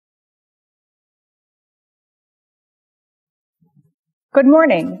Good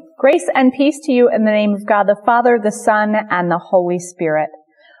morning. Grace and peace to you in the name of God the Father, the Son, and the Holy Spirit.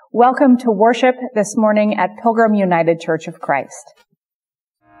 Welcome to worship this morning at Pilgrim United Church of Christ.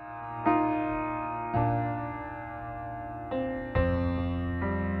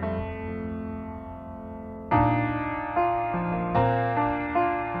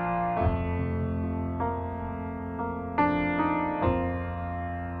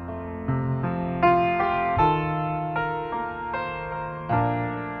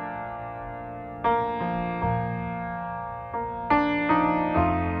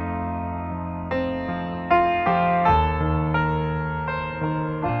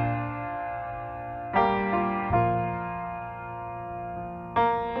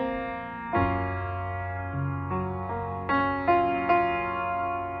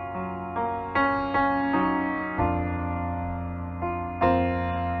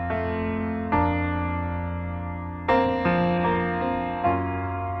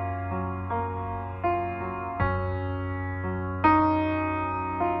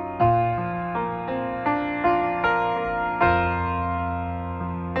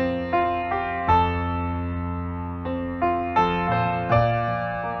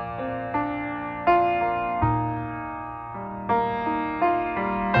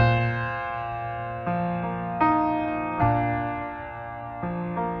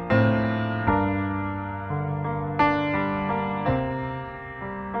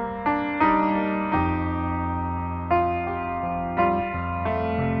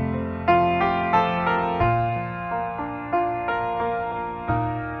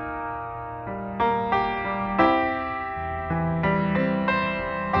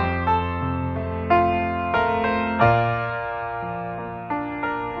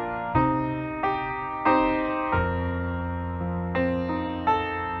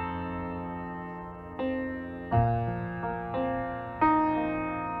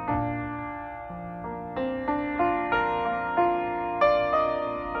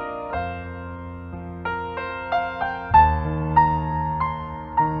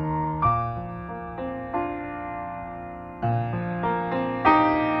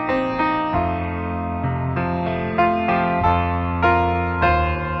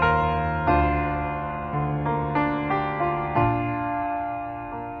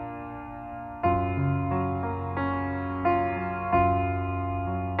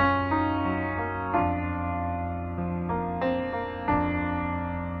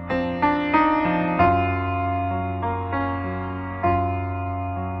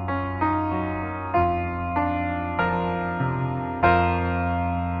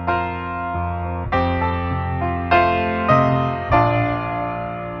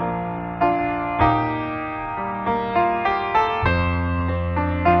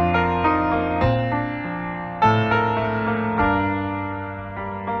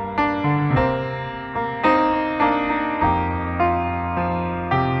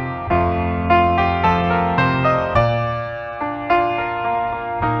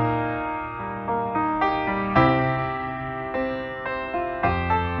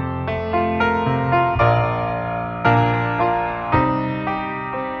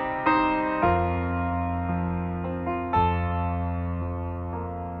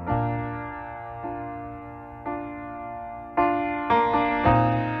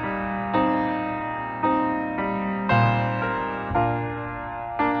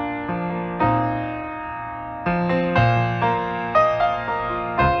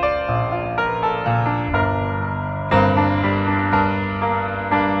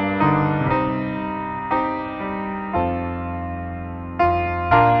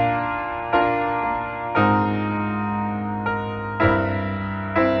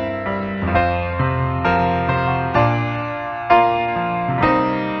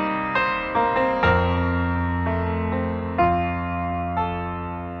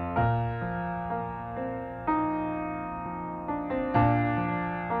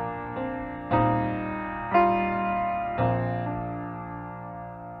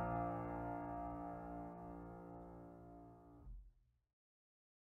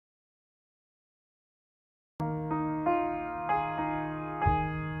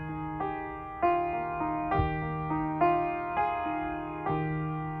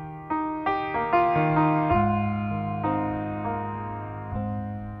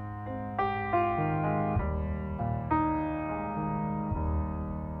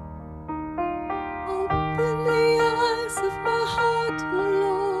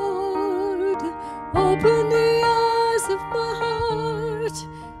 Open the eyes of my heart.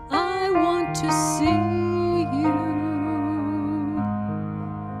 I want to see you.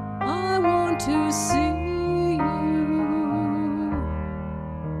 I want to see you.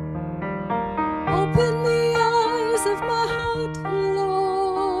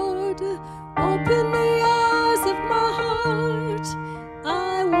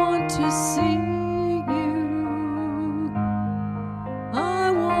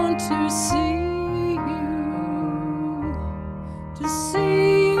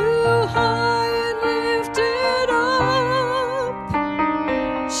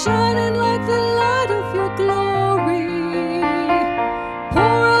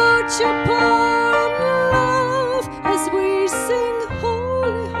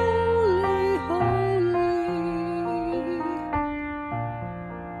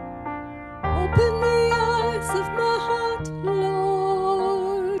 Open the eyes of my heart,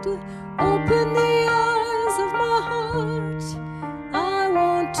 Lord. Open the eyes of my heart. I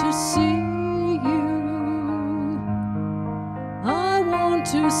want to see you. I want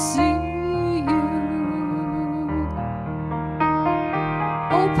to see you.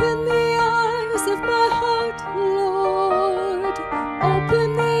 Open the eyes of my heart, Lord.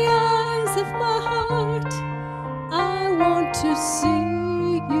 Open the eyes of my heart. I want to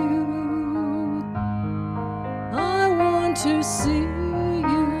see you. I want to see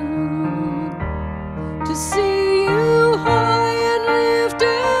you. To see you high and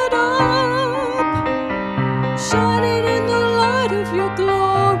lifted up, shining in the light of your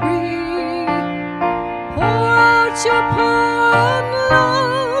glory. Pour out your power and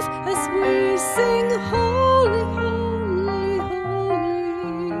love as we sing holy, holy, holy.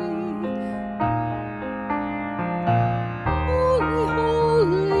 Holy,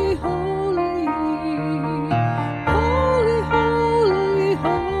 holy, holy. Holy, holy,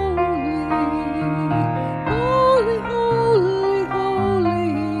 holy. Holy, holy,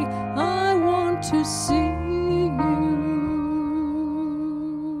 holy. I want to see you.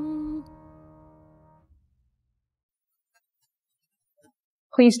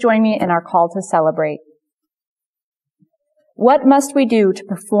 Please join me in our call to celebrate. What must we do to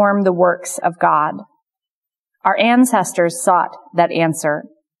perform the works of God? Our ancestors sought that answer.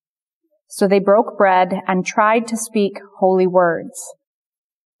 So they broke bread and tried to speak holy words.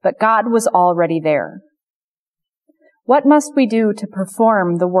 But God was already there. What must we do to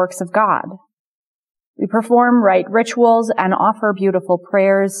perform the works of God? We perform right rituals and offer beautiful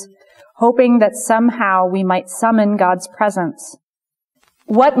prayers, hoping that somehow we might summon God's presence.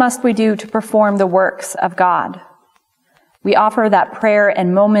 What must we do to perform the works of God? We offer that prayer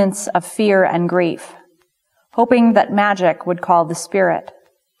in moments of fear and grief, hoping that magic would call the Spirit,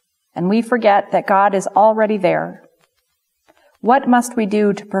 and we forget that God is already there. What must we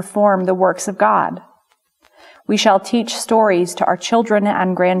do to perform the works of God? We shall teach stories to our children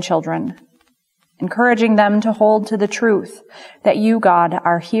and grandchildren, encouraging them to hold to the truth that you, God,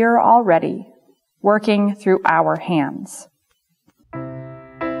 are here already, working through our hands.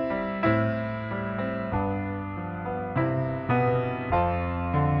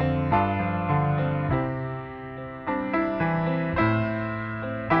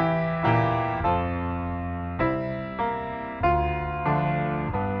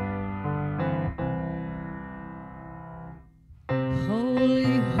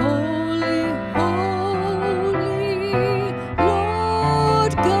 Holy, holy, holy,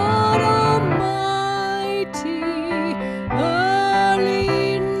 Lord God Almighty.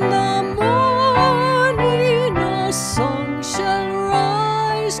 Early in the morning, our song shall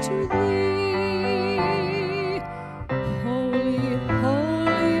rise to thee. Holy,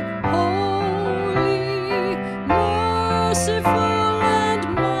 holy, holy, merciful and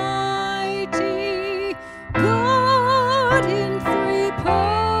mighty, God in three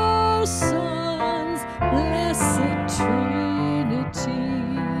persons, blessed Trinity.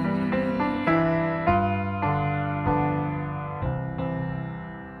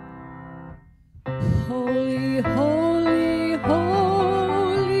 Holy, holy,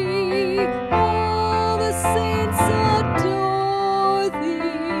 holy, all the saints adore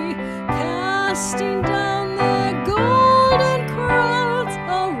thee, casting down their golden crowns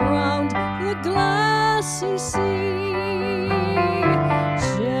around the glassy sea.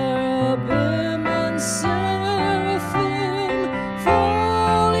 Cherubim and seraphim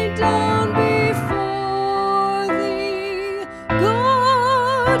falling down before thee,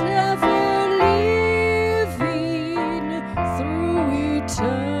 God ever living through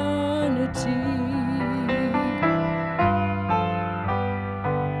eternity.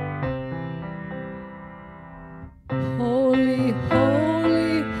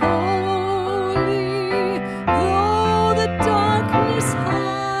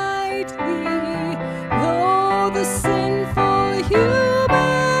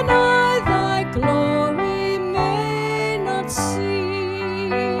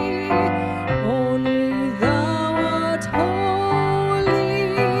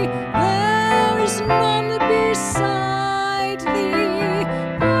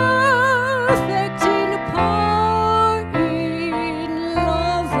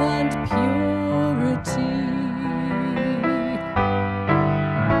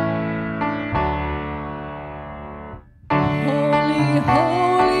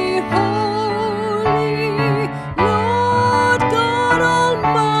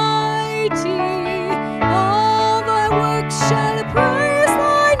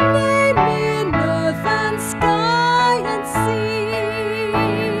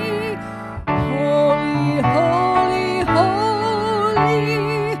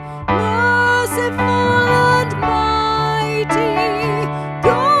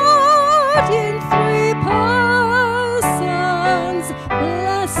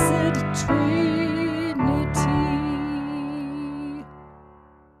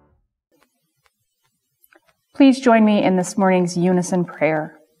 Please join me in this morning's unison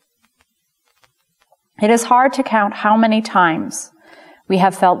prayer. It is hard to count how many times we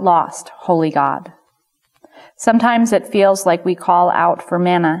have felt lost, holy God. Sometimes it feels like we call out for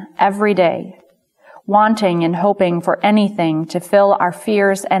manna every day, wanting and hoping for anything to fill our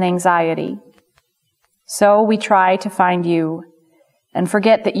fears and anxiety. So we try to find you and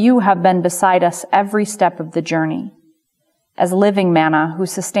forget that you have been beside us every step of the journey, as living manna who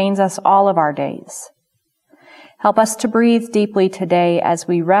sustains us all of our days. Help us to breathe deeply today as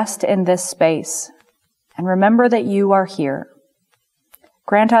we rest in this space and remember that you are here.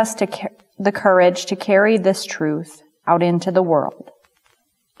 Grant us the courage to carry this truth out into the world.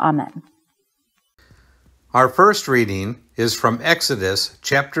 Amen. Our first reading is from Exodus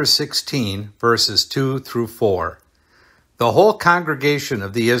chapter 16, verses 2 through 4. The whole congregation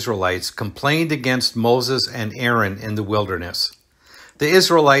of the Israelites complained against Moses and Aaron in the wilderness. The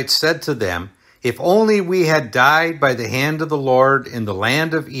Israelites said to them, "If only we had died by the hand of the Lord in the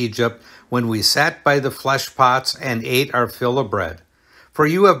land of Egypt when we sat by the flesh pots and ate our fill of bread. For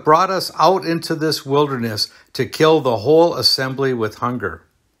you have brought us out into this wilderness to kill the whole assembly with hunger."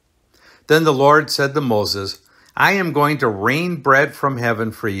 Then the Lord said to Moses, "I am going to rain bread from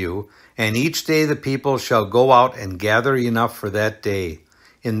heaven for you, and each day the people shall go out and gather enough for that day.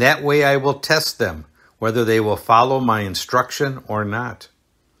 In that way I will test them, whether they will follow my instruction or not."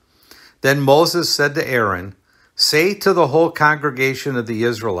 Then Moses said to Aaron, "Say to the whole congregation of the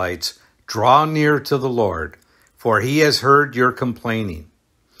Israelites, 'Draw near to the Lord, for he has heard your complaining.'"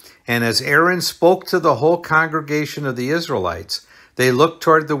 And as Aaron spoke to the whole congregation of the Israelites, they looked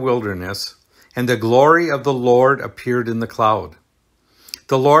toward the wilderness, and the glory of the Lord appeared in the cloud.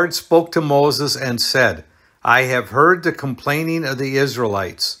 The Lord spoke to Moses and said, "I have heard the complaining of the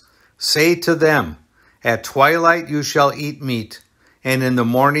Israelites. Say to them, 'At twilight you shall eat meat, and in the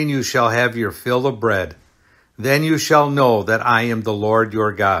morning you shall have your fill of bread. Then you shall know that I am the Lord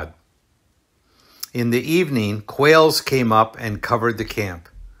your God.'" In the evening, quails came up and covered the camp.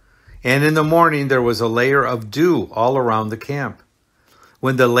 And in the morning there was a layer of dew all around the camp.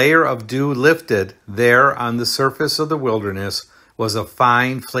 When the layer of dew lifted, there on the surface of the wilderness was a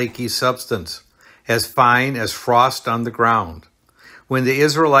fine, flaky substance, as fine as frost on the ground. When the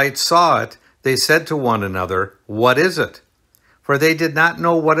Israelites saw it, they said to one another, "What is it?" For they did not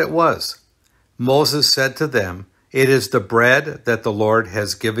know what it was. Moses said to them, "It is the bread that the Lord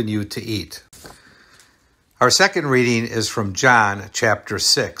has given you to eat." Our second reading is from John chapter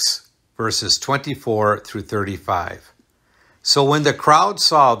 6, verses 24 through 35. So when the crowd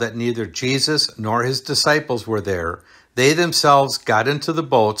saw that neither Jesus nor his disciples were there, they themselves got into the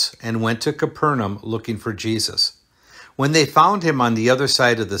boats and went to Capernaum looking for Jesus. When they found him on the other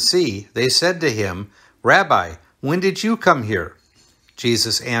side of the sea, they said to him, "Rabbi, when did you come here?"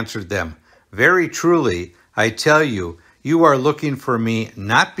 Jesus answered them, "Very truly, I tell you, you are looking for me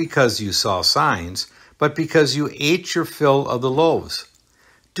not because you saw signs, but because you ate your fill of the loaves.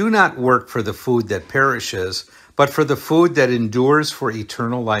 Do not work for the food that perishes, but for the food that endures for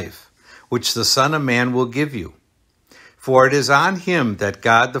eternal life, which the Son of Man will give you. For it is on him that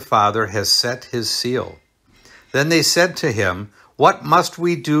God the Father has set his seal." Then they said to him, "What must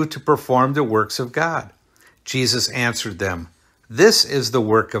we do to perform the works of God?" Jesus answered them, "This is the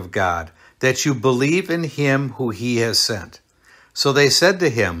work of God, that you believe in him who he has sent." So they said to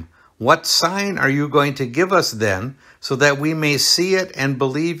him, "What sign are you going to give us then, so that we may see it and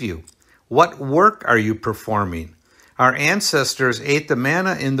believe you? What work are you performing? Our ancestors ate the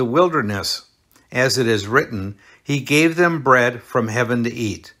manna in the wilderness. As it is written, he gave them bread from heaven to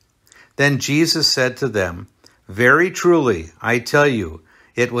eat." Then Jesus said to them, "Very truly, I tell you,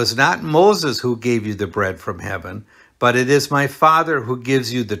 it was not Moses who gave you the bread from heaven, but it is my Father who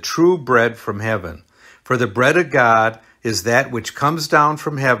gives you the true bread from heaven. For the bread of God is that which comes down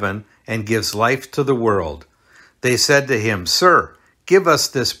from heaven and gives life to the world." They said to him, "Sir, give us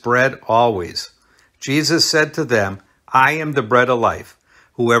this bread always." Jesus said to them, "I am the bread of life.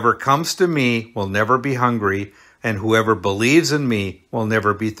 Whoever comes to me will never be hungry, and whoever believes in me will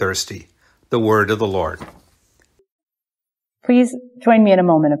never be thirsty." The word of the Lord. Please join me in a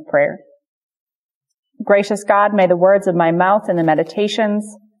moment of prayer. Gracious God, may the words of my mouth and the meditations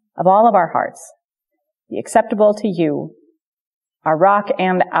of all of our hearts be acceptable to you, our rock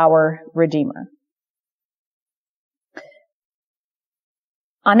and our Redeemer.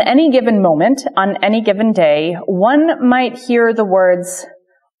 On any given moment, on any given day, one might hear the words,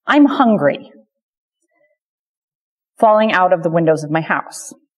 "I'm hungry," falling out of the windows of my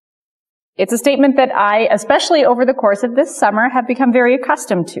house. It's a statement that I, especially over the course of this summer, have become very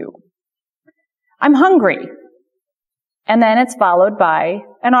accustomed to. I'm hungry. And then it's followed by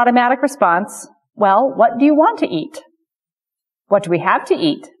an automatic response, Well, what do you want to eat? What do we have to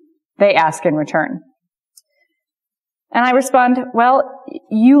eat? They ask in return. And I respond, well,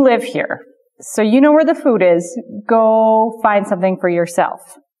 you live here, so you know where the food is. Go find something for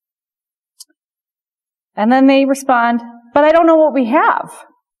yourself. And then they respond, but I don't know what we have.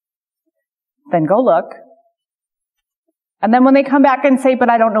 Then go look. And then when they come back and say, but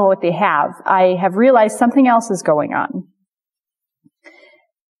I don't know what they have, I have realized something else is going on.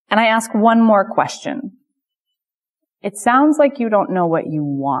 And I ask one more question. It sounds like you don't know what you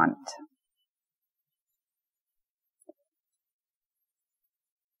want.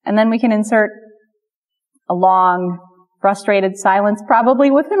 And then we can insert a long, frustrated silence, probably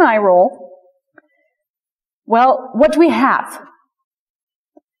with an eye roll. Well, what do we have?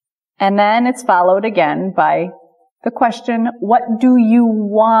 And then it's followed again by the question, what do you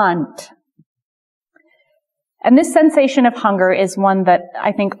want? And this sensation of hunger is one that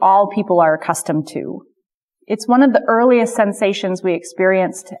I think all people are accustomed to. It's one of the earliest sensations we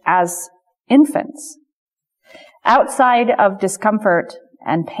experienced as infants. Outside of discomfort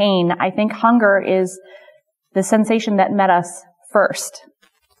and pain, I think hunger is the sensation that met us first.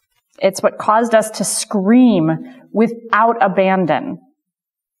 It's what caused us to scream without abandon,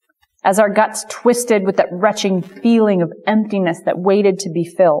 as our guts twisted with that retching feeling of emptiness that waited to be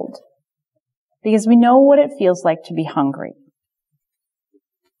filled. Because we know what it feels like to be hungry.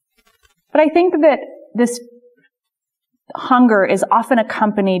 But I think that this hunger is often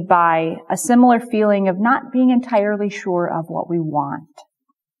accompanied by a similar feeling of not being entirely sure of what we want.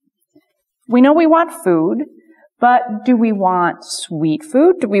 We know we want food, but do we want sweet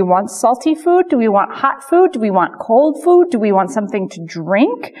food? Do we want salty food? Do we want hot food? Do we want cold food? Do we want something to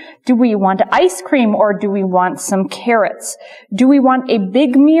drink? Do we want ice cream, or do we want some carrots? Do we want a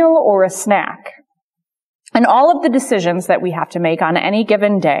big meal or a snack? And all of the decisions that we have to make on any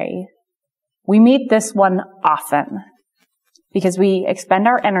given day, we meet this one often because we expend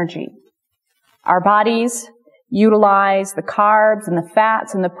our energy. Our bodies utilize the carbs and the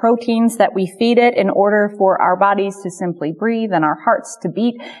fats and the proteins that we feed it in order for our bodies to simply breathe and our hearts to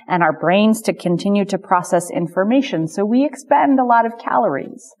beat and our brains to continue to process information. So we expend a lot of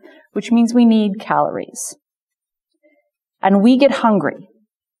calories, which means we need calories. And we get hungry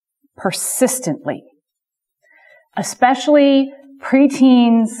persistently, especially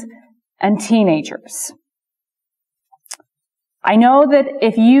preteens and teenagers. I know that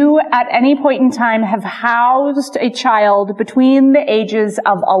if you at any point in time have housed a child between the ages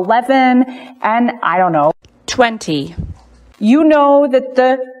of 11 and, 20, you know that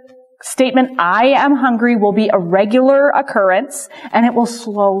the statement, I am hungry, will be a regular occurrence, and it will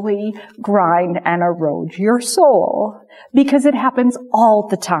slowly grind and erode your soul because it happens all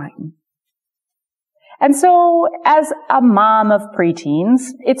the time. And so, as a mom of preteens,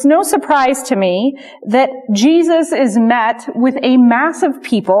 it's no surprise to me that Jesus is met with a mass of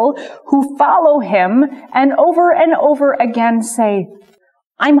people who follow him and over again say,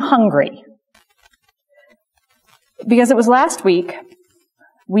 I'm hungry. Because it was last week,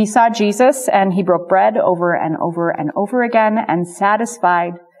 we saw Jesus and he broke bread over and over again and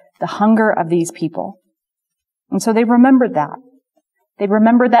satisfied the hunger of these people. And so they remembered that. They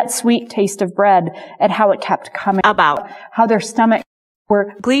remembered that sweet taste of bread and how it kept coming about, how their stomachs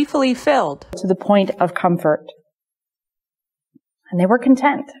were gleefully filled to the point of comfort. And they were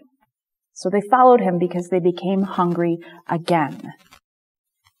content. So they followed him because they became hungry again.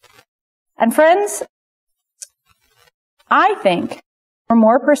 And friends, I think we're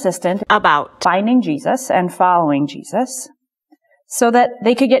more persistent about finding Jesus and following Jesus so that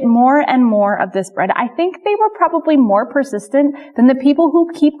they could get more and more of this bread. I think they were probably more persistent than the people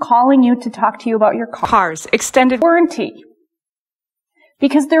who keep calling you to talk to you about your car's extended warranty.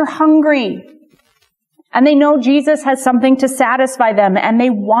 Because they're hungry. And they know Jesus has something to satisfy them. And they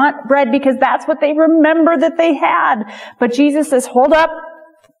want bread because that's what they remember that they had. But Jesus says, hold up.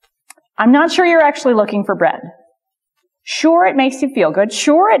 I'm not sure you're actually looking for bread. Sure, it makes you feel good.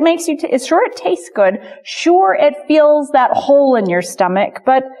 Sure, sure, it tastes good. Sure, it fills that hole in your stomach.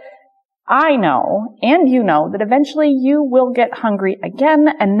 But I know, and you know, that eventually you will get hungry again,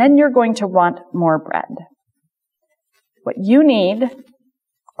 and then you're going to want more bread. What you need,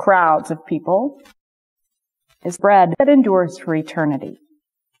 crowds of people, is bread that endures for eternity.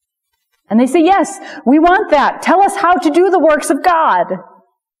 And they say, yes, we want that. Tell us how to do the works of God.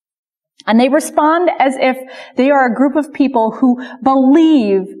 And they respond as if they are a group of people who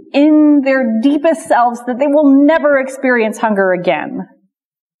believe in their deepest selves that they will never experience hunger again.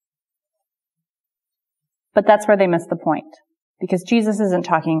 But that's where they miss the point, because Jesus isn't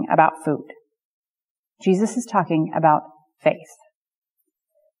talking about food. Jesus is talking about faith.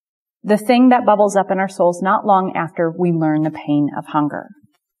 the thing that bubbles up in our souls not long after we learn the pain of hunger.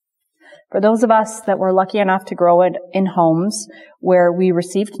 For those of us that were lucky enough to grow it in homes where we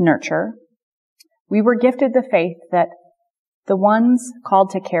received nurture, we were gifted the faith that the ones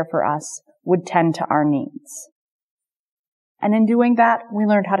called to care for us would tend to our needs. And in doing that, we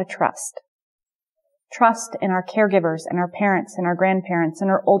learned how to trust. Trust in our caregivers and our parents and our grandparents and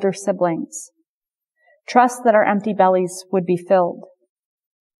our older siblings. Trust that our empty bellies would be filled.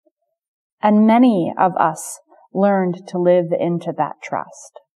 And many of us learned to live into that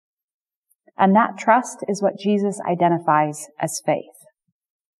trust. And that trust is what Jesus identifies as faith.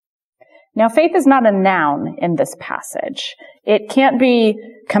 Now, faith is not a noun in this passage. It can't be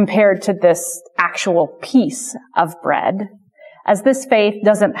compared to this actual piece of bread, as this faith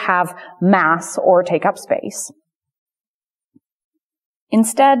doesn't have mass or take up space.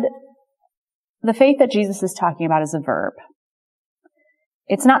 Instead, the faith that Jesus is talking about is a verb.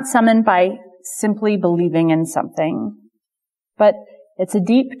 It's not summoned by simply believing in something, but it's a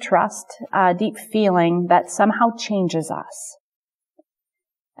deep trust, a deep feeling that somehow changes us.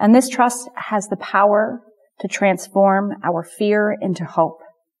 And this trust has the power to transform our fear into hope.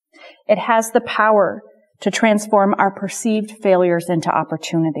 It has the power to transform our perceived failures into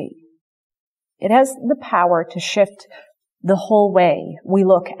opportunity. It has the power to shift the whole way we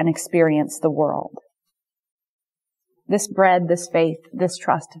look and experience the world. This bread, this faith, this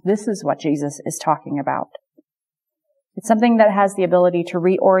trust, this is what Jesus is talking about. It's something that has the ability to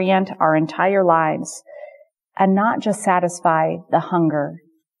reorient our entire lives and not just satisfy the hunger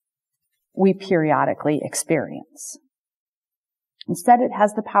we periodically experience. Instead, it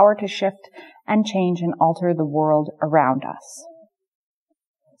has the power to shift and change and alter the world around us.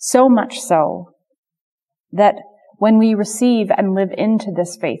 So much so that when we receive and live into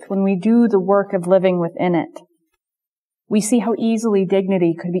this faith, when we do the work of living within it, we see how easily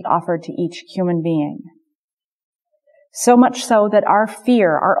dignity could be offered to each human being. So much so that our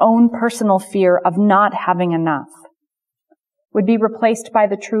fear, our own personal fear of not having enough, would be replaced by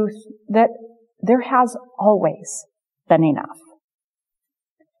the truth that there has always been enough.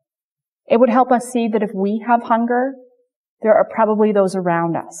 It would help us see that if we have hunger, there are probably those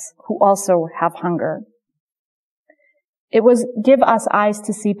around us who also have hunger. It would give us eyes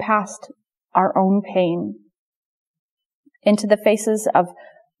to see past our own pain into the faces of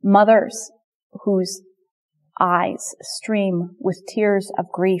mothers whose eyes stream with tears of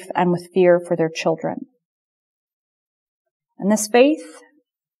grief and with fear for their children. And this faith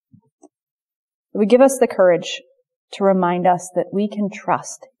would give us the courage to remind us that we can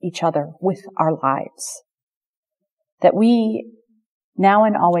trust each other with our lives, that we now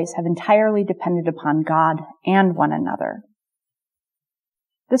and always have entirely depended upon God and one another.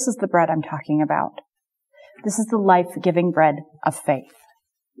 This is the bread I'm talking about. This is the life-giving bread of faith.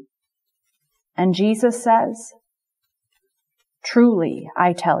 And Jesus says, "Truly,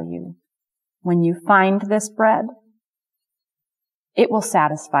 I tell you, when you find this bread, it will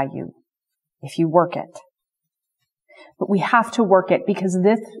satisfy you if you work it." But we have to work it because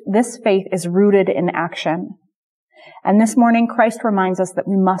this faith is rooted in action. And this morning, Christ reminds us that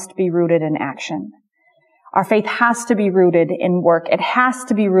we must be rooted in action. Our faith has to be rooted in work. It has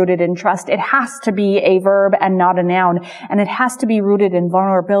to be rooted in trust. It has to be a verb and not a noun. And it has to be rooted in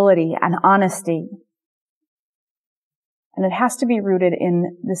vulnerability and honesty. And it has to be rooted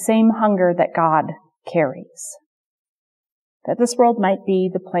in the same hunger that God carries. That this world might be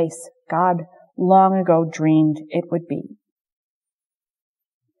the place God long ago dreamed it would be.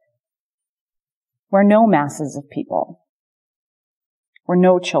 Where no masses of people, where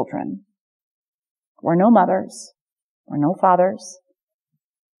no children, where no mothers, where no fathers,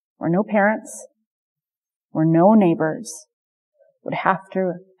 where no parents, where no neighbors would have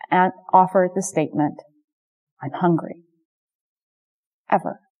to offer the statement, "I'm hungry,"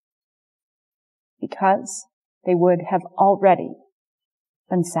 ever. Because they would have already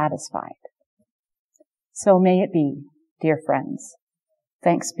been satisfied. So may it be, dear friends.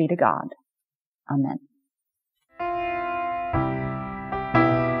 Thanks be to God. Amen.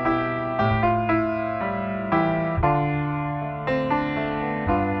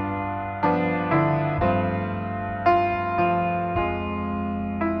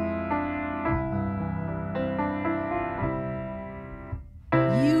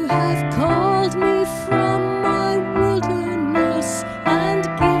 You have called me from my wilderness and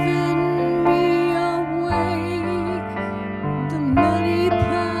given me a way. The many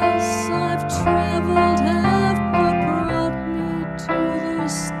paths I've traveled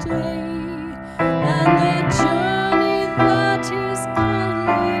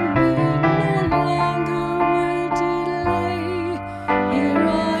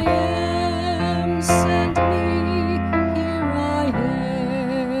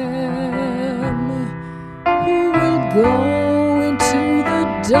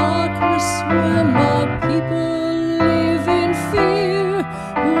darkness where my people live in fear,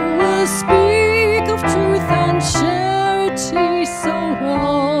 who will speak of truth and charity so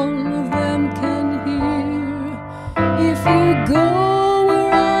all of them can hear. If you go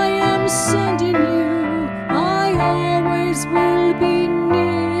where I am sending you, I always will be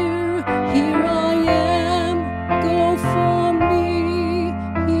near. Here I am, go for me,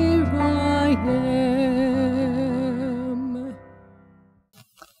 here I am.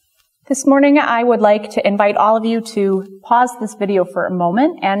 This morning, I would like to invite all of you to pause this video for a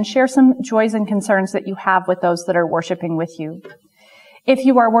moment and share some joys and concerns that you have with those that are worshiping with you. If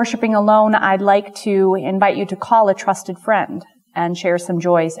you are worshiping alone, I'd like to invite you to call a trusted friend and share some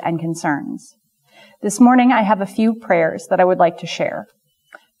joys and concerns. This morning, I have a few prayers that I would like to share.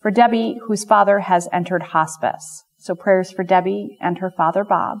 For Debbie, whose father has entered hospice. So prayers for Debbie and her father,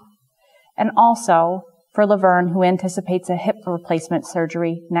 Bob. And also for Laverne, who anticipates a hip replacement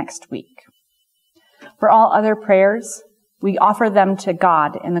surgery next week. For all other prayers, we offer them to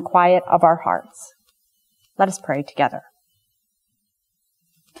God in the quiet of our hearts. Let us pray together.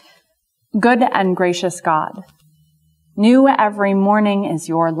 Good and gracious God, new every morning is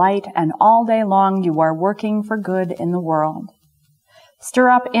your light, and all day long you are working for good in the world. Stir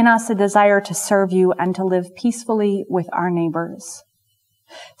up in us a desire to serve you and to live peacefully with our neighbors.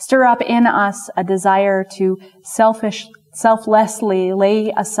 Stir up in us a desire to selflessly lay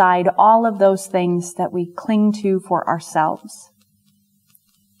aside all of those things that we cling to for ourselves.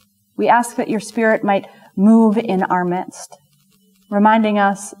 We ask that your Spirit might move in our midst, reminding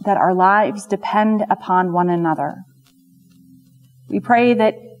us that our lives depend upon one another. We pray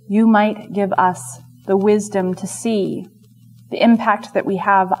that you might give us the wisdom to see the impact that we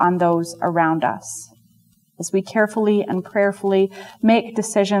have on those around us, as we carefully and prayerfully make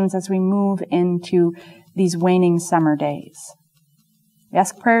decisions as we move into these waning summer days. We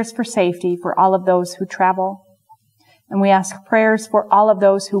ask prayers for safety for all of those who travel, and we ask prayers for all of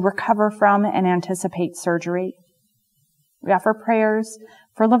those who recover from and anticipate surgery. We offer prayers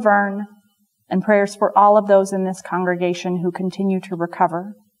for Laverne and prayers for all of those in this congregation who continue to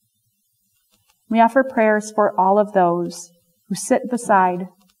recover. We offer prayers for all of those who sit beside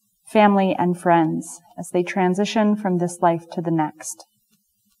family and friends as they transition from this life to the next.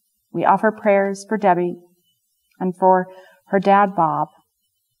 We offer prayers for Debbie and for her dad, Bob.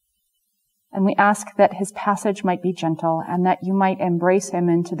 And we ask that his passage might be gentle and that you might embrace him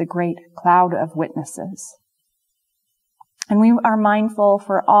into the great cloud of witnesses. And we are mindful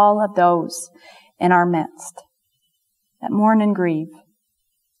for all of those in our midst that mourn and grieve,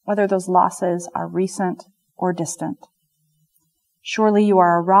 whether those losses are recent or distant. Surely you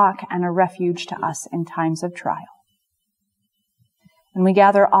are a rock and a refuge to us in times of trial. And we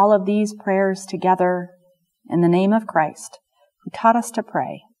gather all of these prayers together in the name of Christ, who taught us to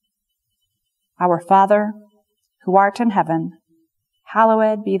pray. Our Father, who art in heaven,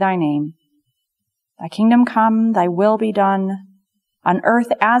 hallowed be thy name. Thy kingdom come, thy will be done, on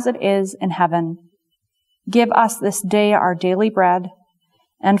earth as it is in heaven. Give us this day our daily bread,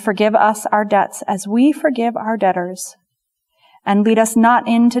 and forgive us our debts as we forgive our debtors. And lead us not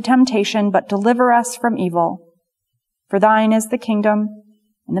into temptation, but deliver us from evil. For thine is the kingdom,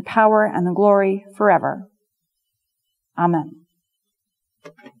 and the power, and the glory forever. Amen.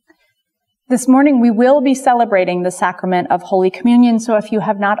 This morning we will be celebrating the sacrament of Holy Communion, so if you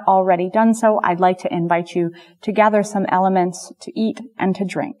have not already done so, I'd like to invite you to gather some elements to eat and to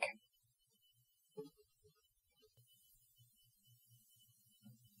drink.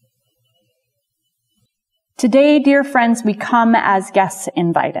 Today, dear friends, we come as guests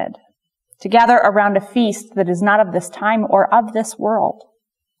invited, to gather around a feast that is not of this time or of this world.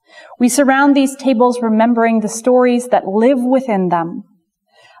 We surround these tables remembering the stories that live within them,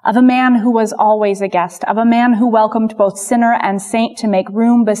 of a man who was always a guest, of a man who welcomed both sinner and saint to make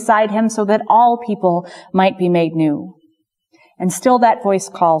room beside him so that all people might be made new. And still that voice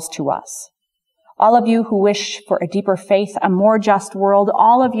calls to us. All of you who wish for a deeper faith, a more just world,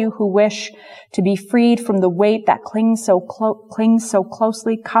 all of you who wish to be freed from the weight that clings so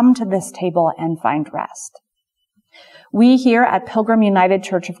closely, come to this table and find rest. We here at Pilgrim United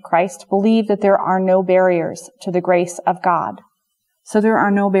Church of Christ believe that there are no barriers to the grace of God. So there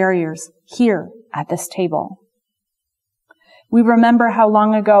are no barriers here at this table. We remember how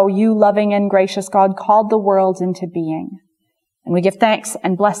long ago you, loving and gracious God, called the world into being. And we give thanks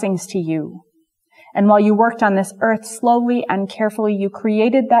and blessings to you. And while you worked on this earth slowly and carefully, you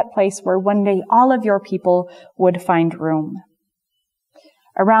created that place where one day all of your people would find room.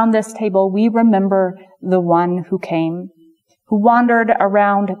 Around this table, we remember the one who came, who wandered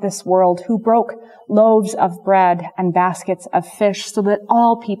around this world, who broke loaves of bread and baskets of fish so that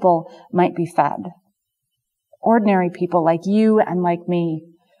all people might be fed. Ordinary people like you and like me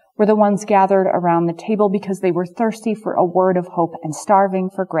were the ones gathered around the table because they were thirsty for a word of hope and starving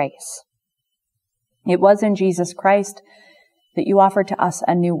for grace. It was in Jesus Christ that you offered to us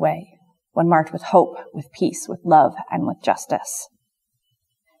a new way, one marked with hope, with peace, with love, and with justice.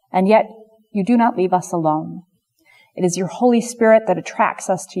 And yet, you do not leave us alone. It is your Holy Spirit that attracts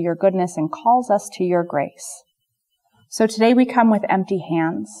us to your goodness and calls us to your grace. So today we come with empty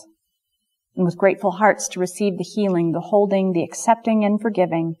hands and with grateful hearts to receive the healing, the holding, the accepting, and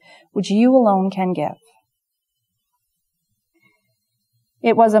forgiving which you alone can give.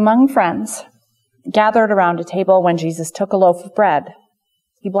 It was among friends gathered around a table when Jesus took a loaf of bread.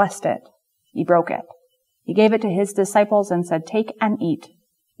 He blessed it. He broke it. He gave it to his disciples and said, "Take and eat.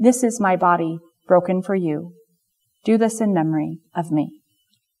 This is my body broken for you. Do this in memory of me."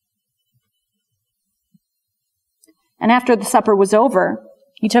 And after the supper was over,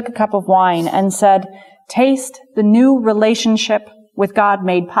 he took a cup of wine and said, "Taste the new relationship with God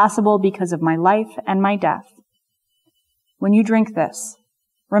made possible because of my life and my death. When you drink this,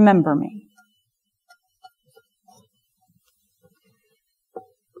 remember me."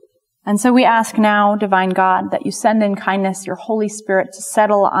 And so we ask now, divine God, that you send in kindness your Holy Spirit to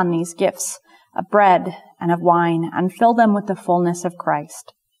settle on these gifts of bread and of wine and fill them with the fullness of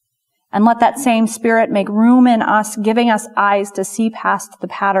Christ. And let that same Spirit make room in us, giving us eyes to see past the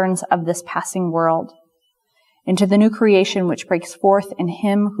patterns of this passing world into the new creation which breaks forth in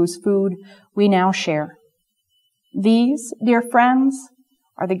him whose food we now share. These, dear friends,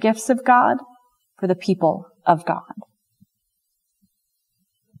 are the gifts of God for the people of God.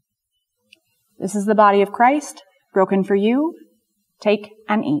 This is the body of Christ, broken for you. Take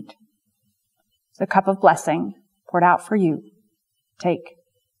and eat. The cup of blessing poured out for you. Take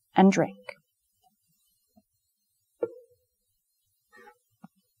and drink.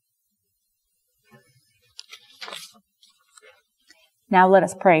 Now let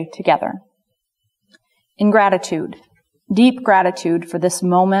us pray together. In gratitude, deep gratitude for this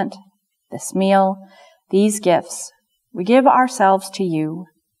moment, this meal, these gifts, we give ourselves to you.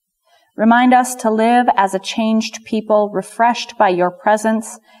 Remind us to live as a changed people, refreshed by your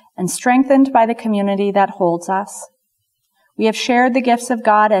presence and strengthened by the community that holds us. We have shared the gifts of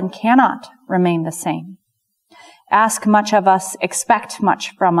God and cannot remain the same. Ask much of us, expect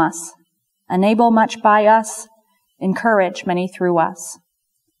much from us, enable much by us, encourage many through us.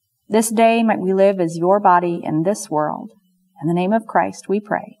 This day might we live as your body in this world. In the name of Christ we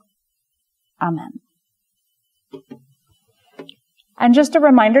pray. Amen. And just a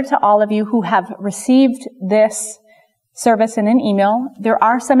reminder to all of you who have received this service in an email, there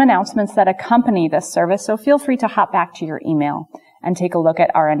are some announcements that accompany this service, so feel free to hop back to your email and take a look at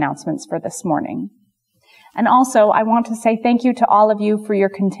our announcements for this morning. And also, I want to say thank you to all of you for your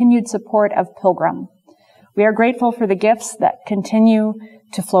continued support of Pilgrim. We are grateful for the gifts that continue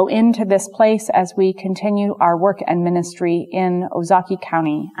to flow into this place as we continue our work and ministry in Ozaukee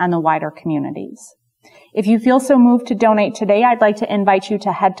County and the wider communities. If you feel so moved to donate today, I'd like to invite you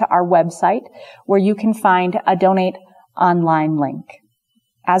to head to our website where you can find a donate online link.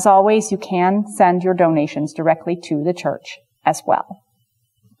 As always, you can send your donations directly to the church as well.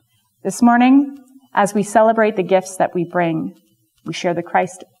 This morning, as we celebrate the gifts that we bring, we share the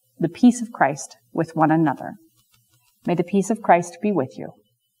peace of Christ with one another. May the peace of Christ be with you.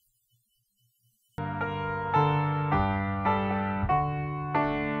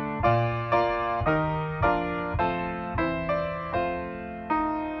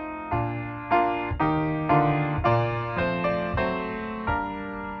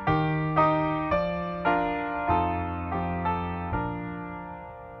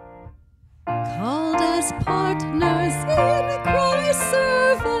 Called as partners in Christ's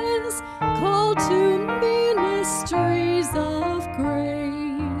service, called to ministries of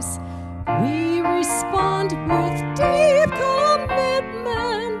grace. We respond with deep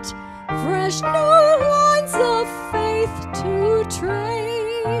commitment, fresh new lines of faith to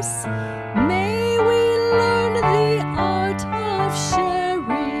trace. May we learn the art of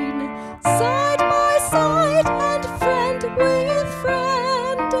sharing, side by side and friend with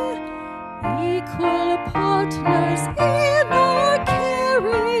friend, equal partners in our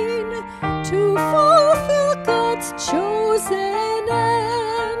caring to fulfill God's chosen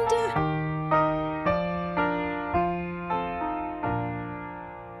end.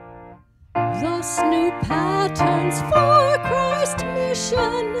 Thus new patterns for Christ's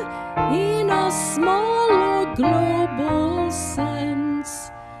mission in a small or global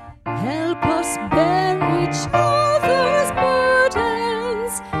sense help us bear each other's burdens.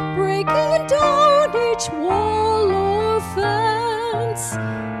 guidance,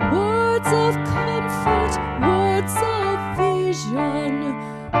 words of comfort, words of vision,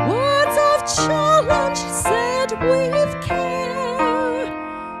 words of challenge said with care.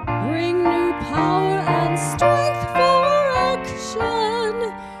 Bring new power and strength for action.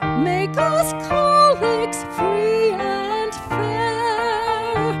 Make us colleagues free and fair.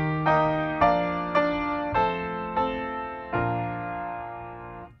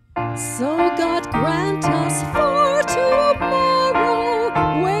 So God grant us for tomorrow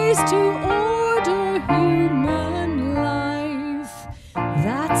ways to order human life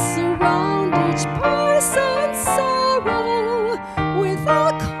that surround each person's sorrow with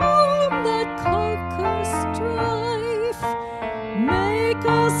a calm that conquers strife. Make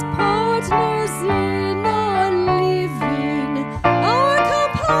us partners in our living, our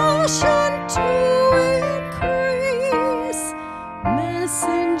compassion to increase.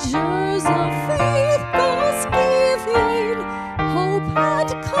 Messengers of faith, God's giving, hope and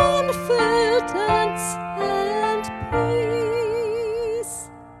confidence and peace.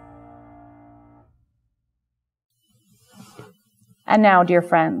 And now, dear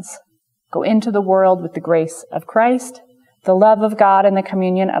friends, go into the world with the grace of Christ, the love of God, and the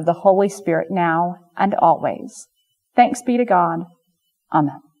communion of the Holy Spirit now and always. Thanks be to God.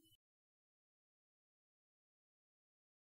 Amen.